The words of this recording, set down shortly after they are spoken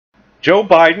Joe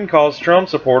Biden calls Trump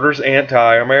supporters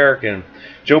anti-American.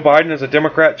 Joe Biden is a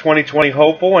Democrat 2020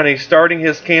 hopeful, and he's starting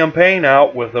his campaign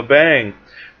out with a bang.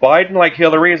 Biden, like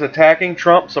Hillary, is attacking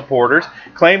Trump supporters,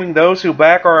 claiming those who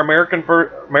back our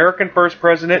American First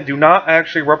President do not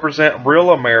actually represent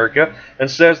real America, and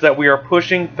says that we are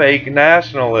pushing fake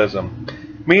nationalism.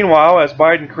 Meanwhile, as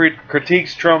Biden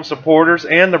critiques Trump supporters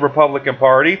and the Republican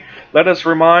Party, let us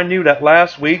remind you that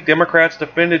last week Democrats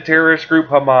defended terrorist group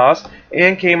Hamas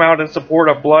and came out in support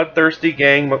of bloodthirsty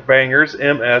gangbangers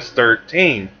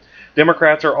MS-13.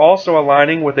 Democrats are also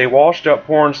aligning with a washed-up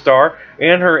porn star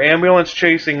and her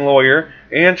ambulance-chasing lawyer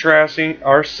and trashing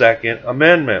our Second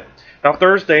Amendment. Now,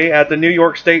 Thursday, at the New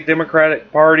York State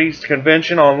Democratic Party's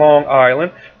convention on Long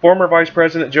Island, former Vice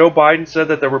President Joe Biden said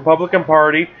that the Republican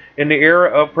Party in the era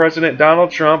of President Donald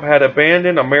Trump had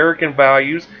abandoned American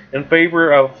values in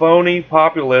favor of phony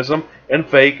populism and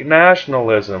fake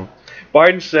nationalism.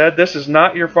 Biden said, "This is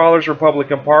not your father's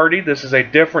Republican Party. This is a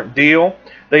different deal.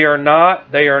 They are not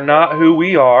who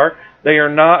we are. They are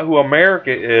not who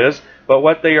America is. But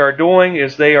what they are doing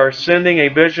is they are sending a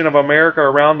vision of America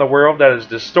around the world that is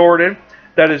distorted,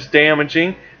 that is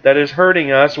damaging, that is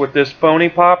hurting us with this phony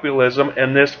populism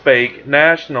and this fake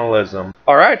nationalism."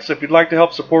 Alright, so if you'd like to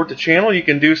help support the channel, you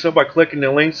can do so by clicking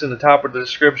the links in the top of the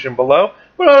description below.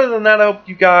 But other than that, I hope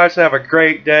you guys have a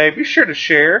great day. Be sure to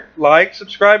share, like,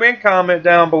 subscribe, and comment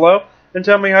down below, and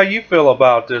tell me how you feel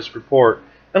about this report.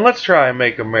 And let's try and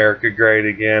make America great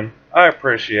again. I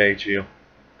appreciate you.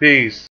 Peace.